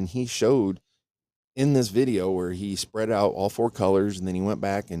on. And he showed in this video where he spread out all 4 colors, and then he went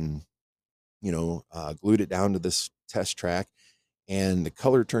back and glued it down to this test track, and the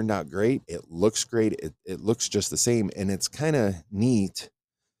color turned out great. It looks great. It looks just the same. And it's kind of neat,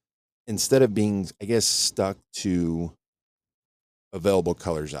 instead of being, I guess, stuck to available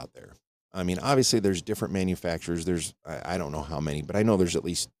colors out there. I mean, obviously there's different manufacturers. I don't know how many, but I know there's at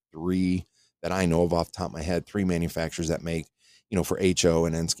least 3 that I know of off the top of my head, 3 manufacturers that make, for HO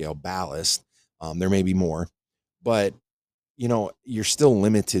and N scale ballast. There may be more, but you're still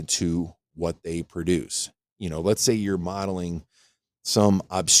limited to what they produce. Let's say you're modeling some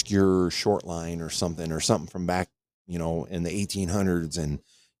obscure short line or something from back, in the 1800s, and,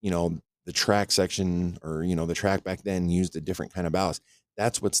 the track section, or, the track back then used a different kind of ballast.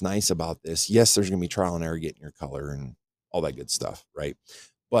 That's what's nice about this. Yes, there's going to be trial and error getting your color and all that good stuff, right?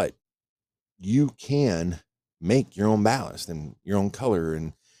 But you can make your own ballast and your own color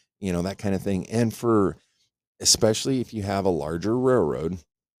and, that kind of thing. And especially if you have a larger railroad,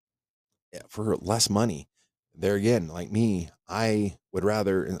 for less money, there again, like me, I would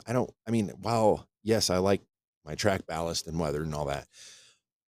rather, and while yes, I like my track ballast and weather and all that,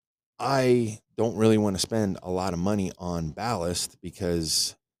 I don't really want to spend a lot of money on ballast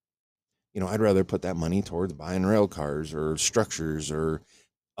because, I'd rather put that money towards buying rail cars or structures or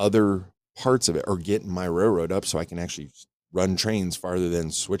other parts of it, or getting my railroad up so I can actually run trains farther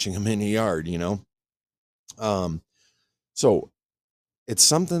than switching them in a yard. Um, so it's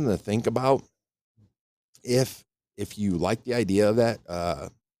something to think about. If you like the idea of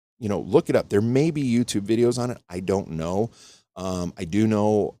that, look it up. There may be YouTube videos on it. I don't know. I do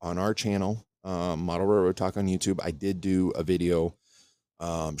know on our channel, Model Railroad Talk on YouTube, I did do a video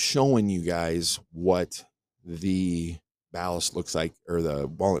showing you guys what the ballast looks like, or the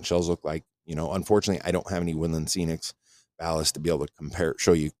walnut shells look like. Unfortunately, I don't have any Woodland Scenics ballast to be able to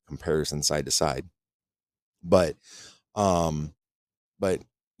show you comparison side to side. But, um, but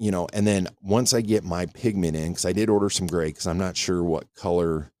and then once I get my pigment in, because I did order some gray, because I'm not sure what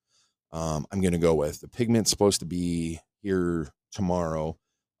color I'm going to go with. The pigment's supposed to be here tomorrow,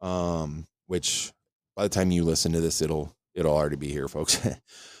 which by the time you listen to this, it'll already be here, folks.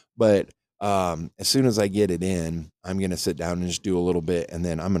 But as soon as I get it in, I'm going to sit down and just do a little bit, and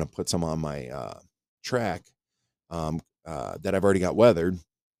then I'm going to put some on my track that I've already got weathered,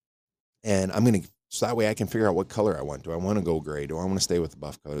 and I'm going to, so that way I can figure out what color I want. Do I want to go gray? Do I want to stay with the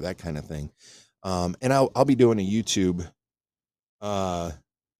buff color? That kind of thing. And I'll be doing a YouTube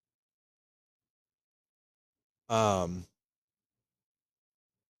um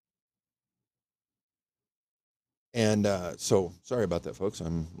and so sorry about that, folks.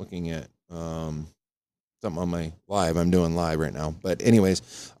 I'm looking at something on my live. I'm doing live right now. But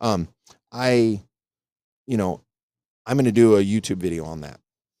anyways, I I'm going to do a YouTube video on that.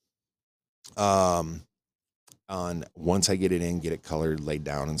 On once I get it in, get it colored, laid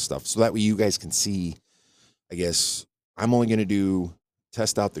down and stuff. So that way you guys can see, I guess I'm only going to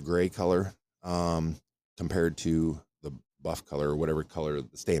test out the gray color compared to the buff color, or whatever color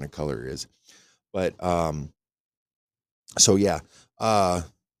the standard color is. But so yeah, so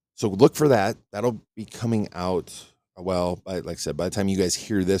look for that. That'll be coming out. Well, like I said, by the time you guys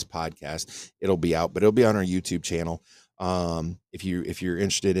hear this podcast, it'll be out, but it'll be on our YouTube channel. If you're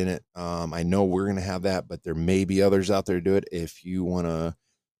interested in it, I know we're going to have that, but there may be others out there to do it. If you want to,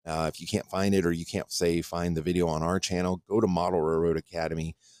 if you can't find it, or you can't find the video on our channel, go to Model Railroad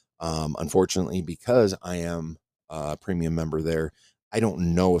Academy. Unfortunately, because I am a premium member there, I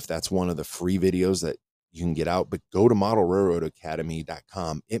don't know if that's one of the free videos that you can get out, but go to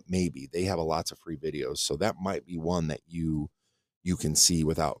modelrailroadacademy.com. It may be. They have lots of free videos, so that might be one that you can see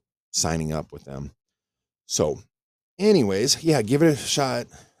without signing up with them. So anyways, yeah, give it a shot.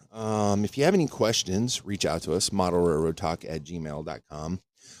 If you have any questions, reach out to us, modelrailroadtalk@gmail.com,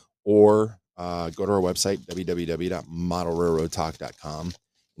 or go to our website, www.modelrailroadtalk.com.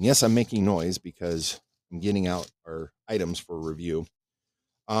 And yes, I'm making noise because I'm getting out our items for review.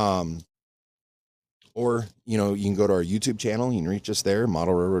 Or, you can go to our YouTube channel. You can reach us there,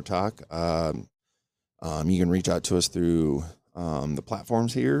 Model Railroad Talk. You can reach out to us through the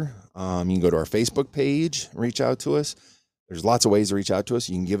platforms here. You can go to our Facebook page, reach out to us. There's lots of ways to reach out to us.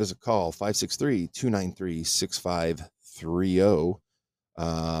 You can give us a call, 563-293-6530.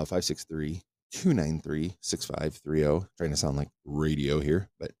 563-293-6530. Trying to sound like radio here,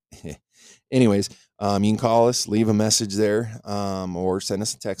 but anyways, you can call us, leave a message there, or send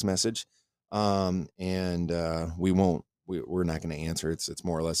us a text message. And we're not going to answer. It's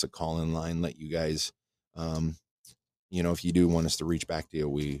more or less a call in line. Let you guys, if you do want us to reach back to you,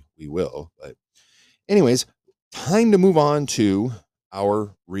 we will. But anyways, time to move on to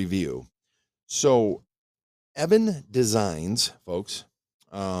our review. So Evan Designs, folks,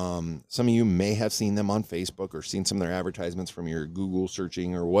 some of you may have seen them on Facebook, or seen some of their advertisements from your Google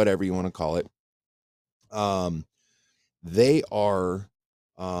searching, or whatever you want to call it. They are,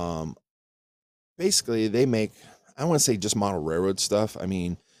 basically they make, I don't want to say just model railroad stuff. I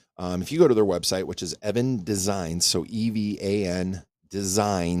mean, if you go to their website, which is Evan Designs, so EVAN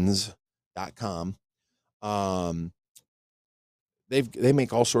designs.com, they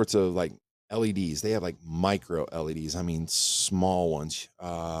make all sorts of like LEDs. They have like micro LEDs. I mean, small ones.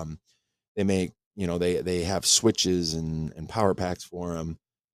 They make, they have switches and power packs for them.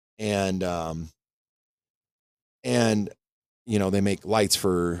 And, and, they make lights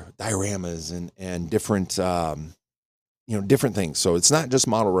for dioramas and different, different things. So it's not just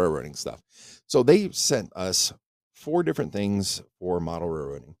model railroading stuff. So they sent us 4 different things for model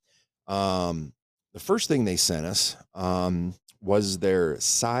railroading. The first thing they sent us was their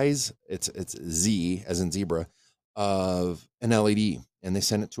size. It's Z as in zebra of an LED, and they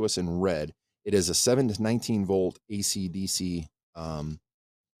sent it to us in red. It is a 7 to 19 volt AC DC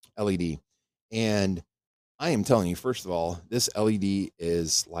LED, and I am telling you, first of all, this LED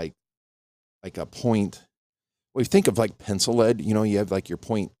is like a point. Well, you think of like pencil lead, you have like your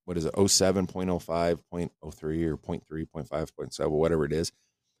point, what is it, 07, 0.05, 0.03, or 0.3, 0.5, 0.7, whatever it is.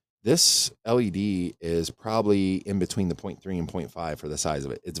 This LED is probably in between the 0.3 and 0.5 for the size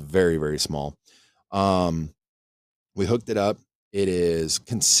of it. It's very, very small. We hooked it up. It is,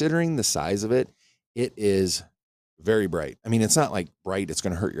 considering the size of it, it is very bright. I mean, it's not like bright, it's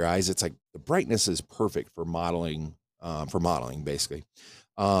going to hurt your eyes. It's like the brightness is perfect for modeling, basically.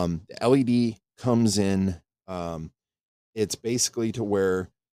 The LED comes in, it's basically to where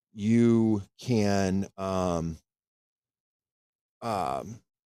you can,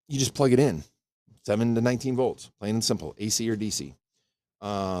 you just plug it in, 7 to 19 volts, plain and simple, AC or DC.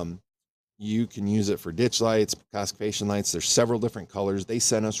 You can use it for ditch lights, conservation lights. There's several different colors. They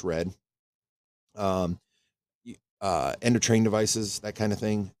sent us red. End of train devices, that kind of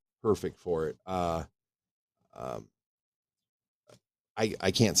thing, perfect for it.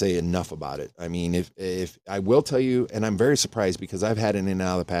 I can't say enough about it. I mean, if I will tell you, and I'm very surprised because I've had it in and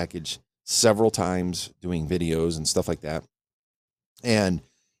out of the package several times doing videos and stuff like that. And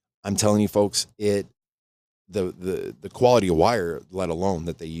I'm telling you folks, the quality of wire, let alone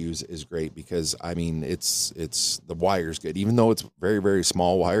that they use, is great, because I mean, it's the wire's good, even though it's very, very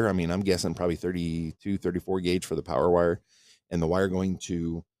small wire. I mean, I'm guessing probably 32, 34 gauge for the power wire, and the wire going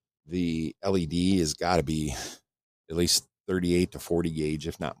to the LED has got to be at least 38 to 40 gauge,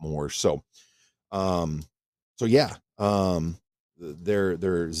 if not more. So, yeah,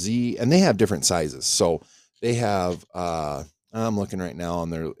 they're Z, and they have different sizes. So they have, I'm looking right now on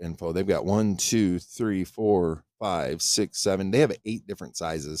their info. They've got 1, 2, 3, 4, 5, 6, 7. They have 8 different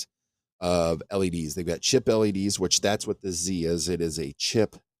sizes of LEDs. They've got chip LEDs, which that's what the Z is. It is a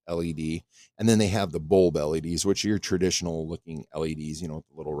chip LED. And then they have the bulb LEDs, which are your traditional looking LEDs, with the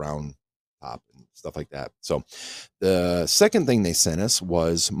little round top and stuff like that. So the second thing they sent us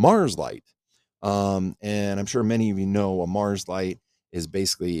was Mars light. And I'm sure many of you know a Mars light is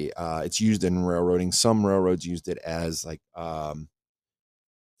basically, it's used in railroading. Some railroads used it as like, what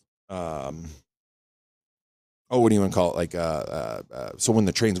do you want to call it? Like, so when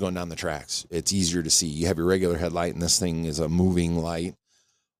the train's going down the tracks, it's easier to see. You have your regular headlight, and this thing is a moving light.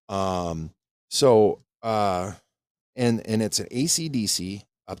 And it's an AC/DC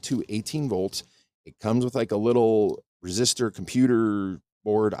up to 18 volts. It comes with like a little resistor computer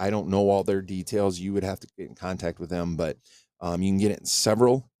board. I don't know all their details. You would have to get in contact with them, but you can get it in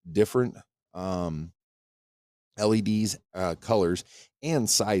several different LEDs, colors, and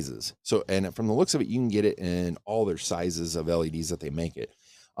sizes. So, and from the looks of it, you can get it in all their sizes of LEDs that they make it.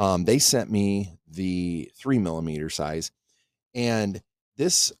 They sent me the 3mm size, and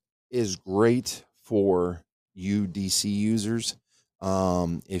this is great for you DC users.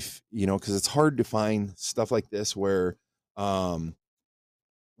 If because it's hard to find stuff like this where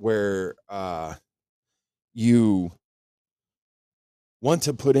you want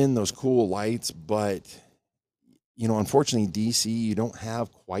to put in those cool lights, but unfortunately, DC, you don't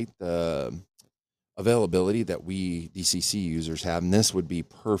have quite the availability that we DCC users have, and this would be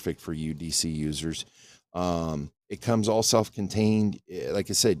perfect for you DC users. It comes all self-contained. Like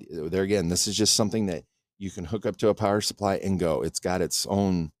I said, there again, this is just something that you can hook up to a power supply and go. It's got its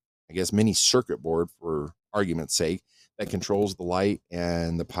own, I guess, mini circuit board, for argument's sake, that controls the light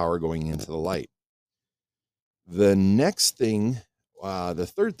and the power going into the light. The next thing, the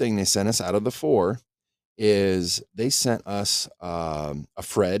third thing they sent us out of the 4 is they sent us a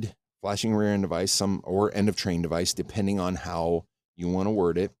FRED, flashing rear end device, or end of train device, depending on how you want to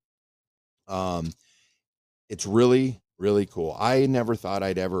word it. It's really, really cool. I never thought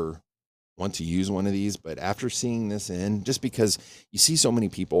I'd ever want to use one of these, but after seeing this just because you see so many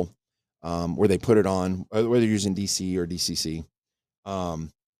people where they put it on, whether they're using DC or DCC,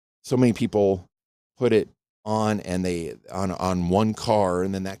 so many people put it on, and they on one car,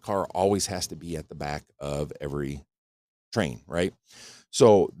 and then that car always has to be at the back of every train, right?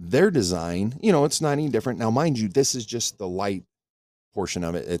 So their design, it's not any different. Now, mind you, this is just the light portion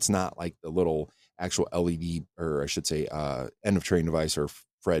of it. It's not like the little actual LED, or I should say, end of train device or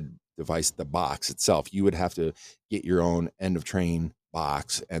FRED device, the box itself. You would have to get your own end of train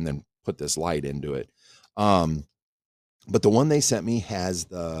box and then put this light into it. But the one they sent me has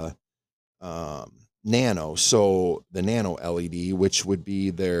the nano. So the nano LED, which would be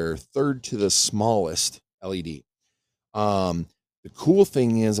their third to the smallest LED. The cool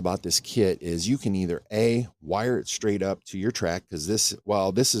thing is about this kit is you can either wire it straight up to your track, because this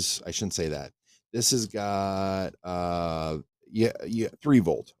is, I shouldn't say that. This has got 3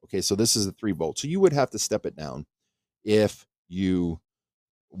 volt. Okay, so this is a 3 volt. So you would have to step it down if you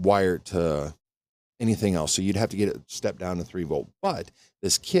wire it to anything else. So you'd have to get it stepped down to 3 volt. But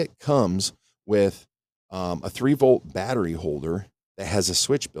this kit comes with a 3 volt battery holder that has a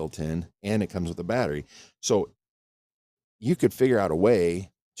switch built in, and it comes with a battery. So you could figure out a way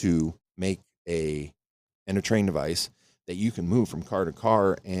to make a train device that you can move from car to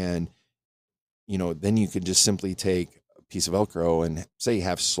car, and then you could just simply take a piece of Velcro, and say you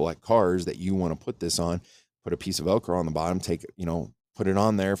have select cars that you want to put this on, put a piece of Velcro on the bottom, take it, put it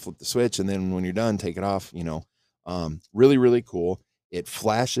on there, flip the switch, and then when you're done, take it off. Really, really cool. It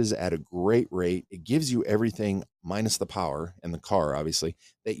flashes at a great rate. It gives you everything minus the power and the car, obviously,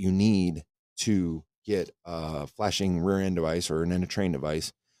 that you need to get a flashing rear end device or an end of train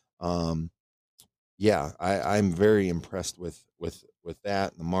device. Yeah, I'm very impressed with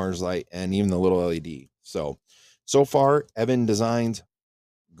that, the Mars light, and even the little LED. So far, Evan Designs,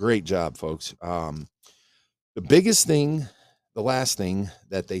 great job, folks. The biggest thing, the last thing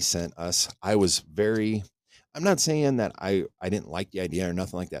that they sent us, I'm not saying that I didn't like the idea or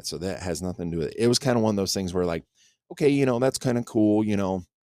nothing like that. So that has nothing to do with it. It was kind of one of those things where, like, okay, that's kind of cool,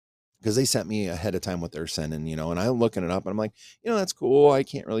 because they sent me ahead of time what they're sending, and I'm looking it up, and I'm like, that's cool. I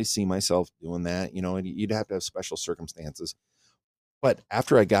can't really see myself doing that. You'd have to have special circumstances. But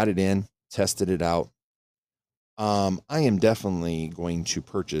after I got it in, tested it out, I am definitely going to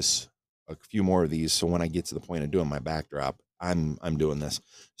purchase a few more of these. So when I get to the point of doing my backdrop, I'm doing this.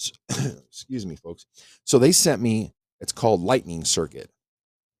 So, excuse me, folks. So they sent me, it's called Lightning Circuit.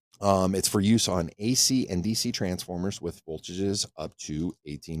 It's for use on AC and DC transformers with voltages up to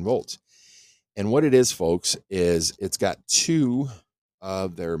 18 volts. And what it is, folks, is it's got 2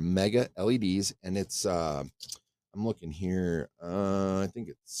 of their mega LEDs, and it's I'm looking here. I think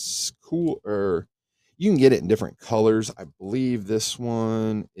it's cool, or you can get it in different colors. I believe this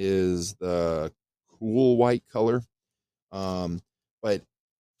one is the cool white color. But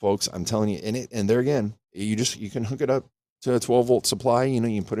folks, I'm telling you, and there again, you can hook it up to a 12-volt supply. You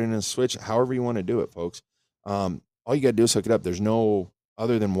can put it in a switch, however you want to do it, folks. All you got to do is hook it up. There's no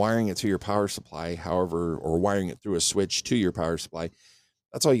other than wiring it to your power supply, or wiring it through a switch to your power supply.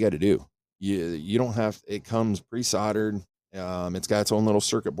 That's all you got to do. You don't have, it comes pre-soldered. It's got its own little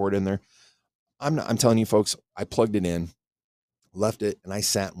circuit board in there. I'm telling you, folks, I plugged it in, left it, and I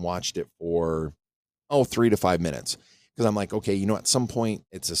sat and watched it for 3 to 5 minutes, because I'm like, okay, at some point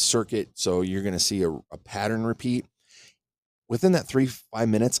it's a circuit, so you're going to see a pattern repeat. Within that 3-5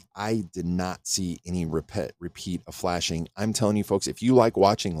 minutes, I did not see any repeat of flashing. I'm telling you, folks, if you like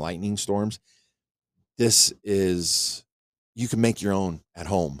watching lightning storms, you can make your own at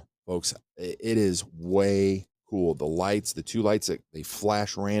home, folks. It is way cool. The lights, the 2 lights, that they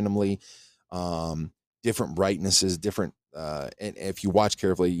flash randomly, different brightnesses, different, and if you watch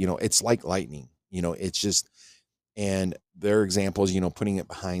carefully, it's like lightning. It's just, and there are examples, putting it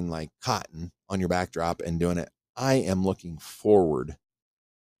behind like cotton on your backdrop and doing it. I am looking forward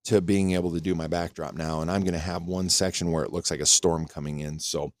to being able to do my backdrop now, and I'm going to have one section where it looks like a storm coming in.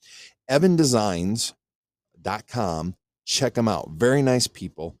 So evandesigns.com, check them out. Very nice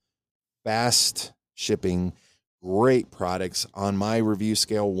people, fast shipping, great products. On my review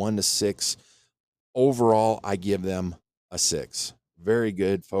scale, 1 to 6, overall, I give them a 6. Very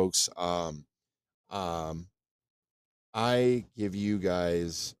good, folks. I give you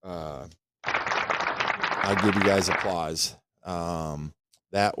guys applause.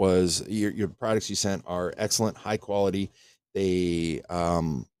 That was your products you sent are excellent, high quality. They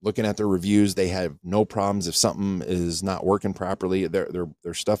looking at their reviews, they have no problems if something is not working properly. Their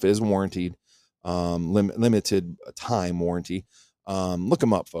stuff is warranted, limited time warranty. Look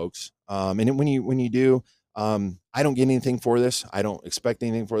them up, folks. And when you do, I don't get anything for this. I don't expect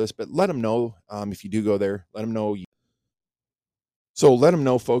anything for this, but let them know if you do go there. Let them know. So let them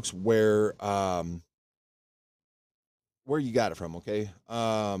know, folks, where you got it from. Okay.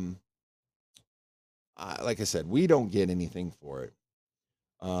 Like I said, we don't get anything for it.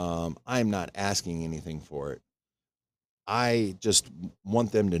 I'm not asking anything for it. I just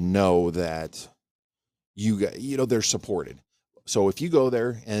want them to know that they're supported. So if you go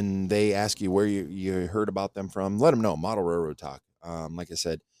there and they ask you where you heard about them from, let them know. Model Railroad Talk. Like I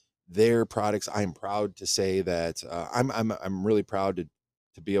said, their products. I'm proud to say that I'm really proud to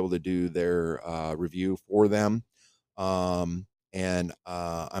be able to do their review for them. And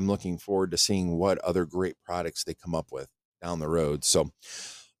I'm looking forward to seeing what other great products they come up with down the road. So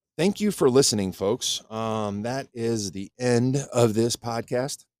thank you for listening, folks. That is the end of this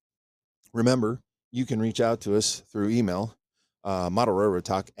podcast. Remember, you can reach out to us through email,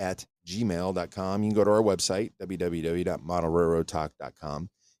 modelrailroadtalk@gmail.com. You can go to our website, www.modelrailroadtalk.com.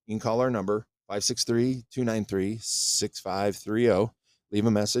 You can call our number, 563-293-6530. Leave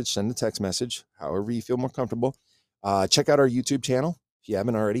a message, send a text message, however you feel more comfortable. Check out our YouTube channel if you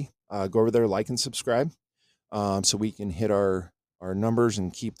haven't already. Go over there, like and subscribe, so we can hit our numbers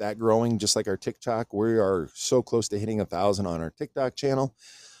and keep that growing, just like our TikTok. We are so close to hitting 1,000 on our TikTok channel.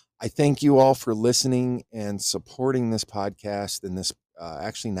 I thank you all for listening and supporting this podcast and this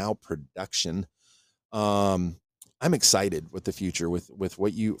actually now production. I'm excited with the future, with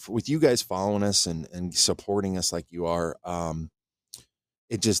what you guys following us and supporting us like you are.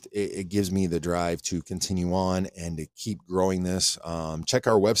 It gives me the drive to continue on and to keep growing this. Check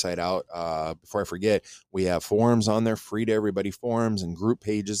our website out. Before I forget, we have forums on there, free to everybody forums and group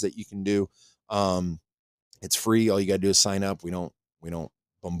pages that you can do. It's free. All you got to do is sign up. We don't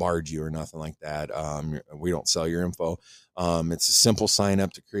bombard you or nothing like that. We don't sell your info. It's a simple sign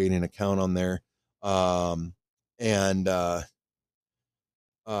up to create an account on there. And that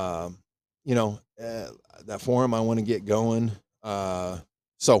forum, I want to get going.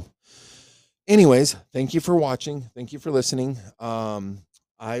 So anyways, thank you for watching. Thank you for listening.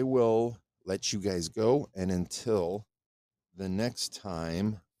 I will let you guys go. And until the next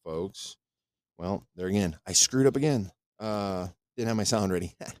time, folks, well, there again, I screwed up again. Didn't have my sound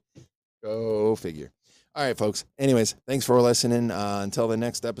ready. Go figure. All right, folks. Anyways, thanks for listening. Until the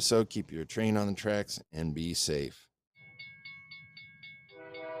next episode, keep your train on the tracks and be safe.